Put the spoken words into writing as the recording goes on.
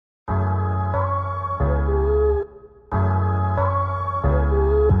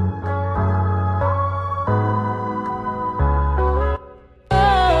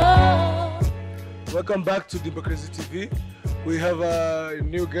Welcome back to Dimbacrazy TV. We have a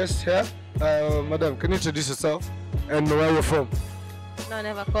new guest here. Madam, can you introduce yourself and where you're from? No,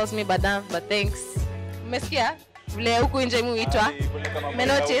 never calls me Badam, but thanks. Umesikia? Vile huku nje muitwa. Me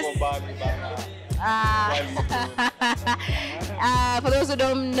notice. For those who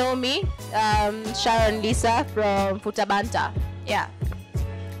don't know me, Sharon Lisa from Footahbanter. Yeah.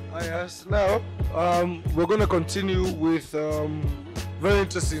 Yes. Now, we're going to continue with very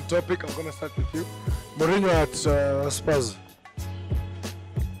interesting topic. I'm going to start with you. Mourinho at Spurs.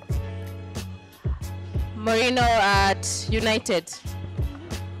 Mourinho at United.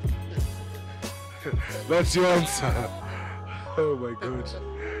 That's your answer. Oh my God.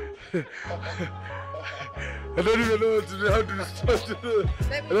 I don't even know how to start.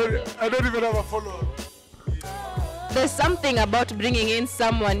 I don't even have a follow-up. There's something about bringing in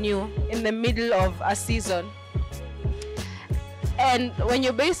someone new in the middle of a season. And when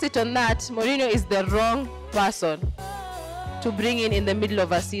you base it on that, Mourinho is the wrong person to bring in the middle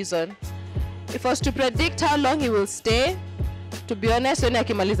of a season. If I was to predict how long he will stay, to be honest, when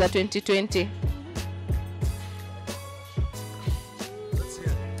akimaliza 2020.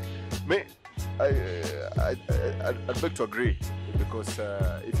 I'd beg to agree because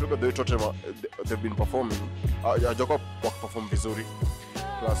if you look at the way Tottenham they've been performing, Jacob performed vizuri.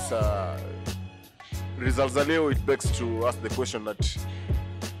 Plus results za leo, it begs to ask the question that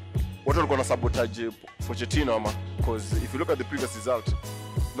what are going to sabotage Pochettino ama? Because if you look at the previous result,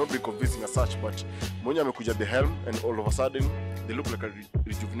 not be convincing as such, but Mourinho amekuja the helm and all of a sudden they look like a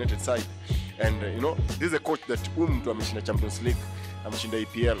rejuvenated side. And you know, this is a coach that mtu ameshinda Champions League, ameshinda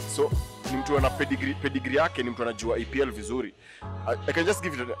EPL. So ni mtu ana pedigree yake, ni mtu anajua EPL vizuri. I can just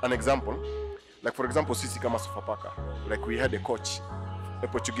give you an example. Like for example, sisi kama Sofapaka, like we had a coach, a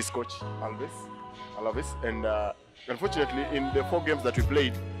Portuguese coach, Alves, and unfortunately in the 4 games that we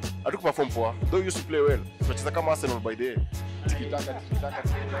played, I took perform poor. Though he used to play well. Tunacheza kama Arsenal by the way. Tiki-taka.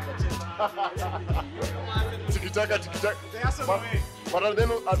 But at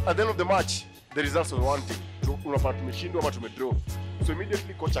the end of the match, the results were one thing. Unapata tumeshindwa ama tumedraw. So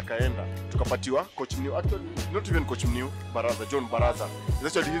immediately coach akaenda. Tukapatiwa coach new. Actually, not even coach new, John Baraza.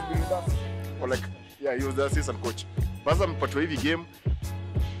 Actually he's been with us. Or like, yeah, he was the assistant coach. Baraza mpatiwa hivi game.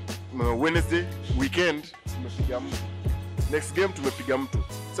 Wednesday, weekend, tumepiga mtu. Next game, tumepiga mtu.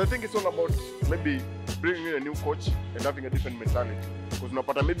 So I think it's all about maybe bringing in a new coach and having a different mentality. Because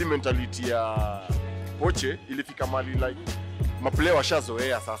unapata maybe mentality ya Poche ilifika mali like maplayer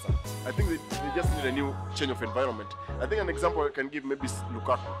washazoea sasa. I think they just need a new change of environment. I think an example I can give maybe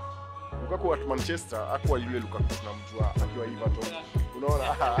Lukaku. Lukaku at Manchester, hakuwa yule Lukaku tunamjua akiwa Everton.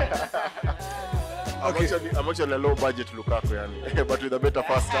 Unaona? Okay. I'm actually a low budget Lukaku yani, but with a better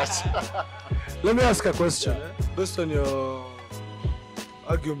fast touch. Let me ask a question, based on your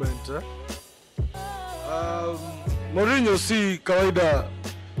argument. Mourinho si kawaida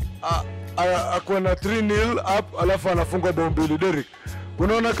akuwa na 3-0 up alafu anafunga bao mbili. Derek,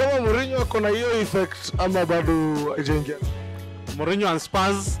 unaona kama Mourinho ako na hiyo effect ama bado hajaingia? Mourinho and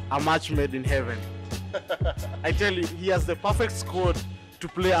Spurs are match made in heaven. I tell you, he has the perfect squad to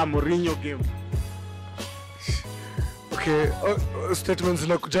play a Mourinho game. Okay, statements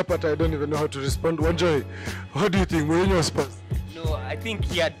na kujapata, I don't even know how to respond. Wanjoy, what do you think, Mourinho or Spurs? No, I think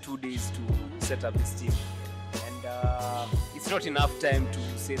he had 2 days to set up his team. And it's not enough time to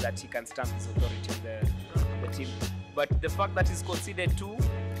say that he can stamp his authority on the team. But the fact that he's conceded 2,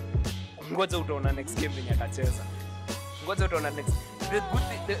 ngoja utaona next game venye atacheza. Ngoja utaona next.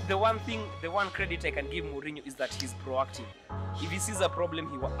 The one credit I can give Mourinho is that he's proactive. If he sees a problem,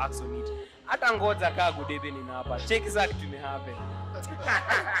 he will act on it. Hata ngoja kaa Gudebe nina hapa. Check exactly me happen.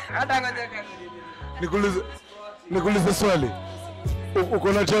 Hata ngoja kaa Gudebe. Nikuulize swali.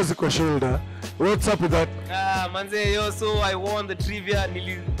 Uko na Chelsea kwa shoulder. What's up with that? Manze yo, so I won the trivia.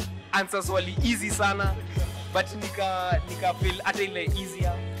 Nili answer swali easy sana. But nika feel hata ile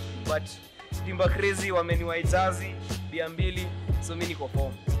easier. But Dimbacrazy wameniwaijazi bia mbili, so mimi niko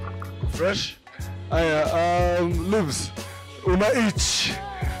form. Fresh? Aya, Lubs, una itch.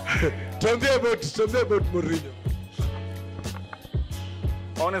 Tell me about Mourinho.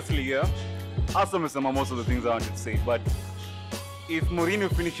 Honestly, yeah, Asa amesema most of the things I wanted to say, but if Mourinho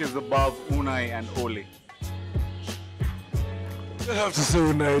finishes above Unai and Ole, You don't have to say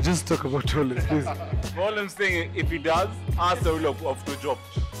Unai, just talk about Ole, please. all I'm saying, if he does, Asa will have off the job.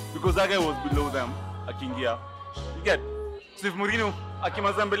 Because that guy was below them, Akingia. You get? So if Mourinho,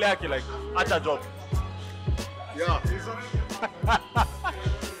 Akimaza mbele yake, like, at a job. Yeah.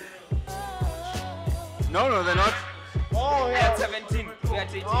 No, they're not. Oh, yeah. At 17, we are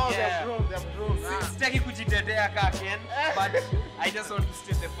 18. Oh, yeah. they're grown. Sitaki kujitetea kaka Ken, but I just want to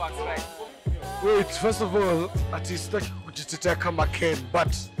state the facts, right? Wait, first of all, ati sitaki kujitetea kama Ken,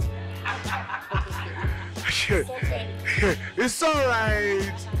 but it's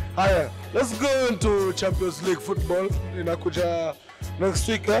alright. Haya, let's go into Champions League football. Inakuja next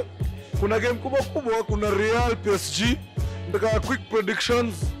week. Kuna game kubwa, kuna Real PSG. Ndaka quick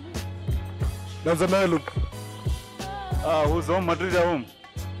predictions. Naanza naye Luke. Who's home? Madrid at home.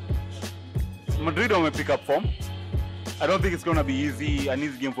 Madrid will pick up form. I don't think it's going to be an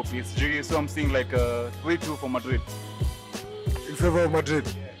easy game for PSG, so I'm seeing like a 3-2 for Madrid. In favor of Madrid.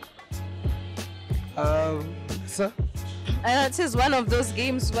 Sir? This is one of those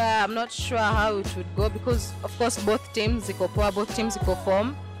games where I'm not sure how it would go because, of course, both teams equal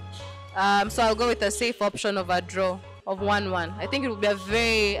form. So I'll go with a safe option of a draw of 1-1. I think it will be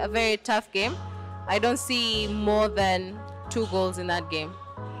a very tough game. I don't see more than 2 goals in that game.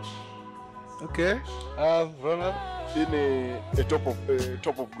 Okay. Ronald? In a top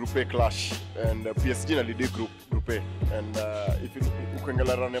of Group A clash, and PSG na lead Group A, and if you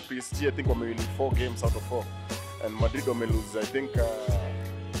ukiangalia run ya PSG, I think wame win 4 games out of 4, and Madrid wame lose, I think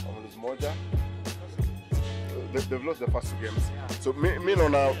wame lose moja. They've lost the first 2 games. So mi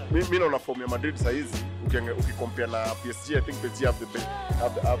naona form ya Madrid saizi ukicompare na PSG, I think PSG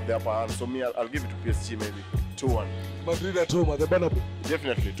have the upper hand. So I'll give it to PSG maybe 2-1. Madrid at home at the Bernabeu.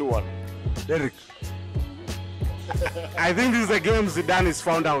 Definitely 2-1. Derek? I think this is the game Zidane is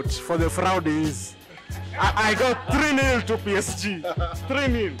found out for the fraudies. I got 3-0 to PSG.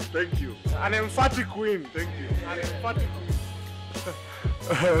 3-0. Thank you. An emphatic win. Thank you. An emphatic win.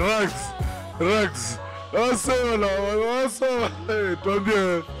 Rags. Also,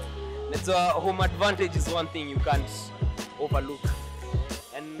 tuambie. So home advantage is one thing you can't overlook,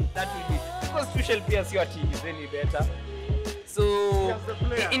 and that will be because Tuchel players your team is really better. So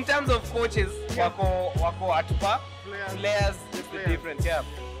in terms of coaches, wako at par. Players is the difference, yeah.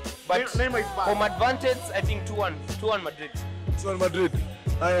 But home advantage, I think 2-1 Madrid. 2-1 Madrid.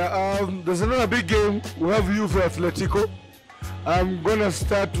 There's another big game. We have Juve Atletico. I'm gonna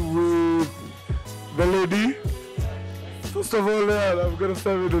start with the lady. First of all, I'm gonna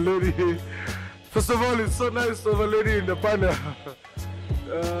start with the lady. First of all, it's so nice to have a lady in the panel.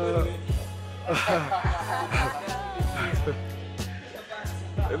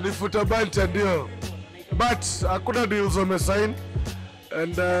 Ni Footahbanter ndio, but hakuna deals wamesign,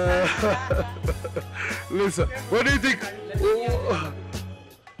 and listen, what do you think?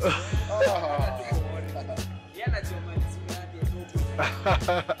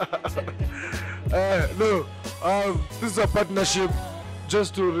 No, this is a partnership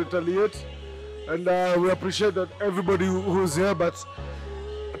just to retaliate, and we appreciate that everybody who's here, but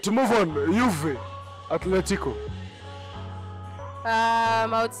to move on, Juve Atletico. I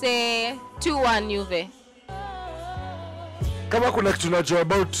would say 2-1 Juve. Kama kuna kitu najua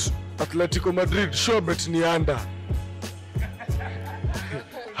about Atletico Madrid, sure bet ni under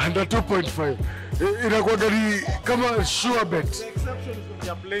 2.5. Inakuwa gari kama sure bet. The exception is when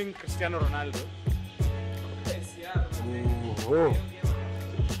you're playing Cristiano Ronaldo. Oh.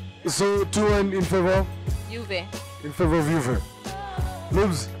 So 2-1 in favor? Juve. In favor of Juve.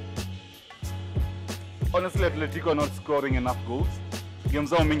 Lubs? Honestly, Atletico are not scoring enough goals. Games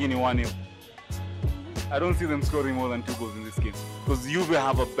zao mingi ni 1-0. I don't see them scoring more than 2 goals in this game because Juve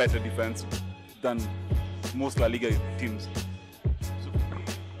have a better defense than most La Liga teams. So,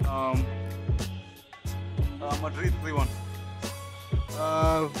 Madrid 3-1.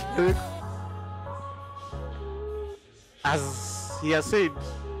 Eric? As he has said,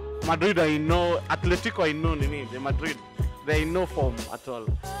 Madrid are in no, Atletico are in no nini, the Madrid, they're in no form at all.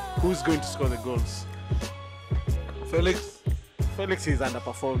 Who's going to score the goals? Felix? Felix is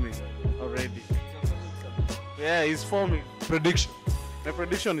underperforming already. Yeah, he's forming. Prediction? My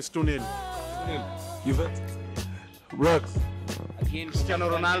prediction is 2-0. Juve? Rags? Again, Cristiano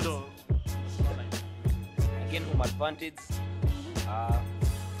Ronaldo. Again, home advantage.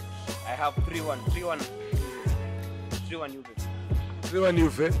 I have 3-1 Juve. 3-1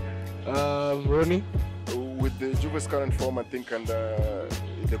 Juve. Ronnie? With the Juve's current form, I think, and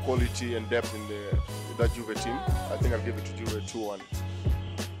the quality and depth in that Juve team, I think I'll give it to Juve 2-1.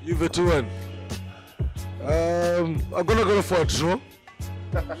 Juve 2-1. I'm gonna go for a draw.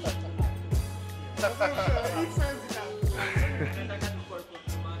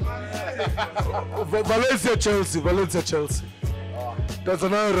 Valencia Chelsea. That's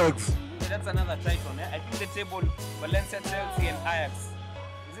another Rags. That's another tight one. I think the table, Valencia, Chelsea, and Ajax.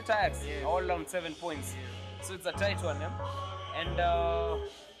 Is it Ajax? Yeah. All on 7 points. Yeah. So it's a tight one. And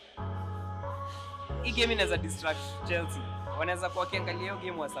hii game inaweza distract Chelsea. Wanaweza kwa kiangalia hiyo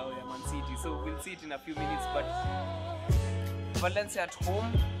game wa sawa ya Man City. So we'll see it in a few minutes. But Valencia at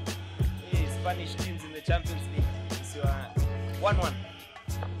home is Spanish teams in the Champions League. It's your 1-1.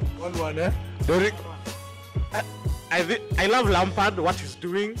 1-1, eh? Derek? I love Lampard, what he's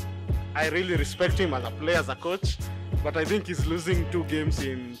doing. I really respect him as a player, as a coach. But I think he's losing 2 games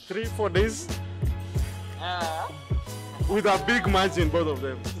in 3-4 days. With a big margin, both of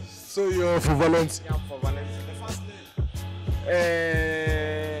them. So you're for Valencia? Yeah, for Valencia.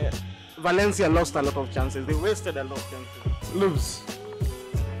 Valencia lost a lot of chances. They wasted a lot of chances. Loops.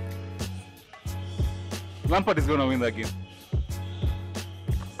 Lampard is going to win that game.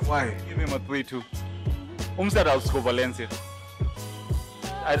 Why? Give him a 3-2. Umstead outscore Valencia.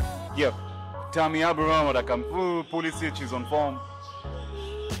 Yeah. Tammy Abraham, Pulisic is on form.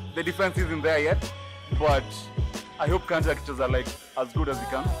 The defense isn't there yet, but I hope counter-attackers are like as good as they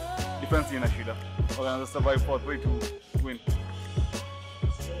can. Defense in a shida. We're going to survive for 3 to win.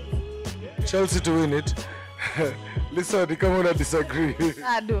 Chelsea to win it. Listen, ni kama una disagree.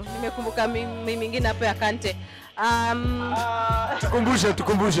 Adu, nimekumbuka mingine hapo ya Kante.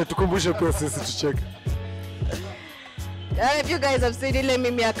 Tukumbushe pia sisi tucheke. If you guys have seen ile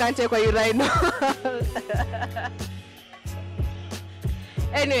mimi ya Kante kwa you right now.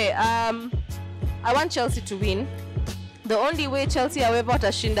 Anyway, I want Chelsea to win. The only way Chelsea however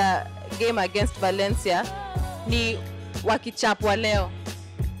watashinda game against Valencia ni wakichapwa leo.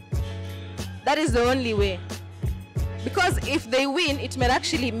 That is the only way. Because if they win, it may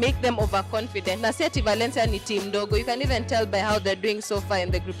actually make them overconfident. Na si ati Valencia ni team ndogo. You can even tell by how they're doing so far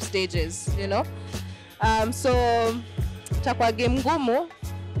in the group stages, you know. So takwa game ngumu.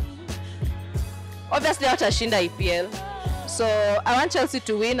 Obviously watashinda EPL. So I want Chelsea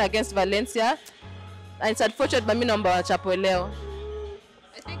to win against Valencia. And it's unfortunate but mimi naomba wachapwe leo.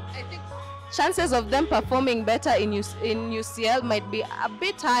 I think chances of them performing better in UCL might be a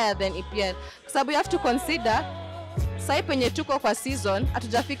bit higher than EPL. Because we have to consider sai penye tuko kwa season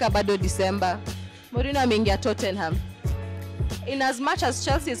hatujafika bado December. Mourinho ameingia Tottenham. In as much as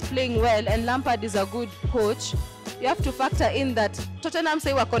Chelsea is playing well and Lampard is a good coach, you have to factor in that Tottenham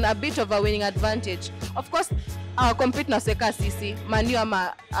say wako na a bit of a winning advantage. Of course, our compete na seka sisi, Man U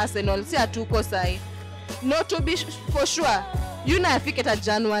ama Arsenal si hatuko sai. No to be for sure. You na afike ta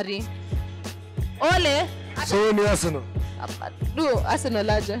January. Ole. So ni Arsenal. Do Arsenal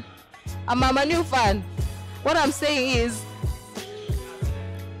aje. I'm a Man U fan. What I'm saying is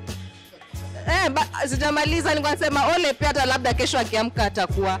sijamaliza nilikuwa nasema Ole pia hata labda kesho akiamka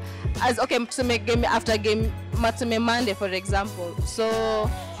atakuwa as okay tuseme game after game tuseme Monday for example. So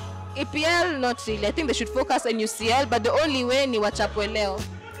EPL not really. I think they should focus on UCL but the only way ni wachapwe leo.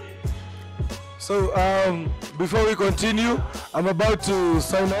 So before we continue, I'm about to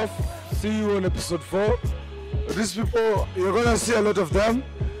sign off. See you on episode 4. These people, you're gonna see a lot of them.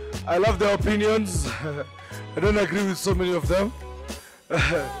 I love their opinions. I don't agree with so many of them.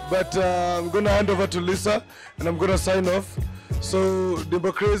 But I'm gonna hand over to Lisa and I'm gonna sign off. So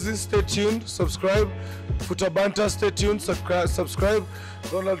Dimbacrazy, stay tuned, subscribe. Footahbanter, stay tuned, subscribe.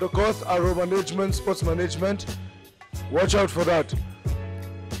 Ronald Okoth, Arrow Management, Sports Management. Watch out for that.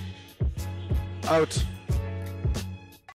 Out.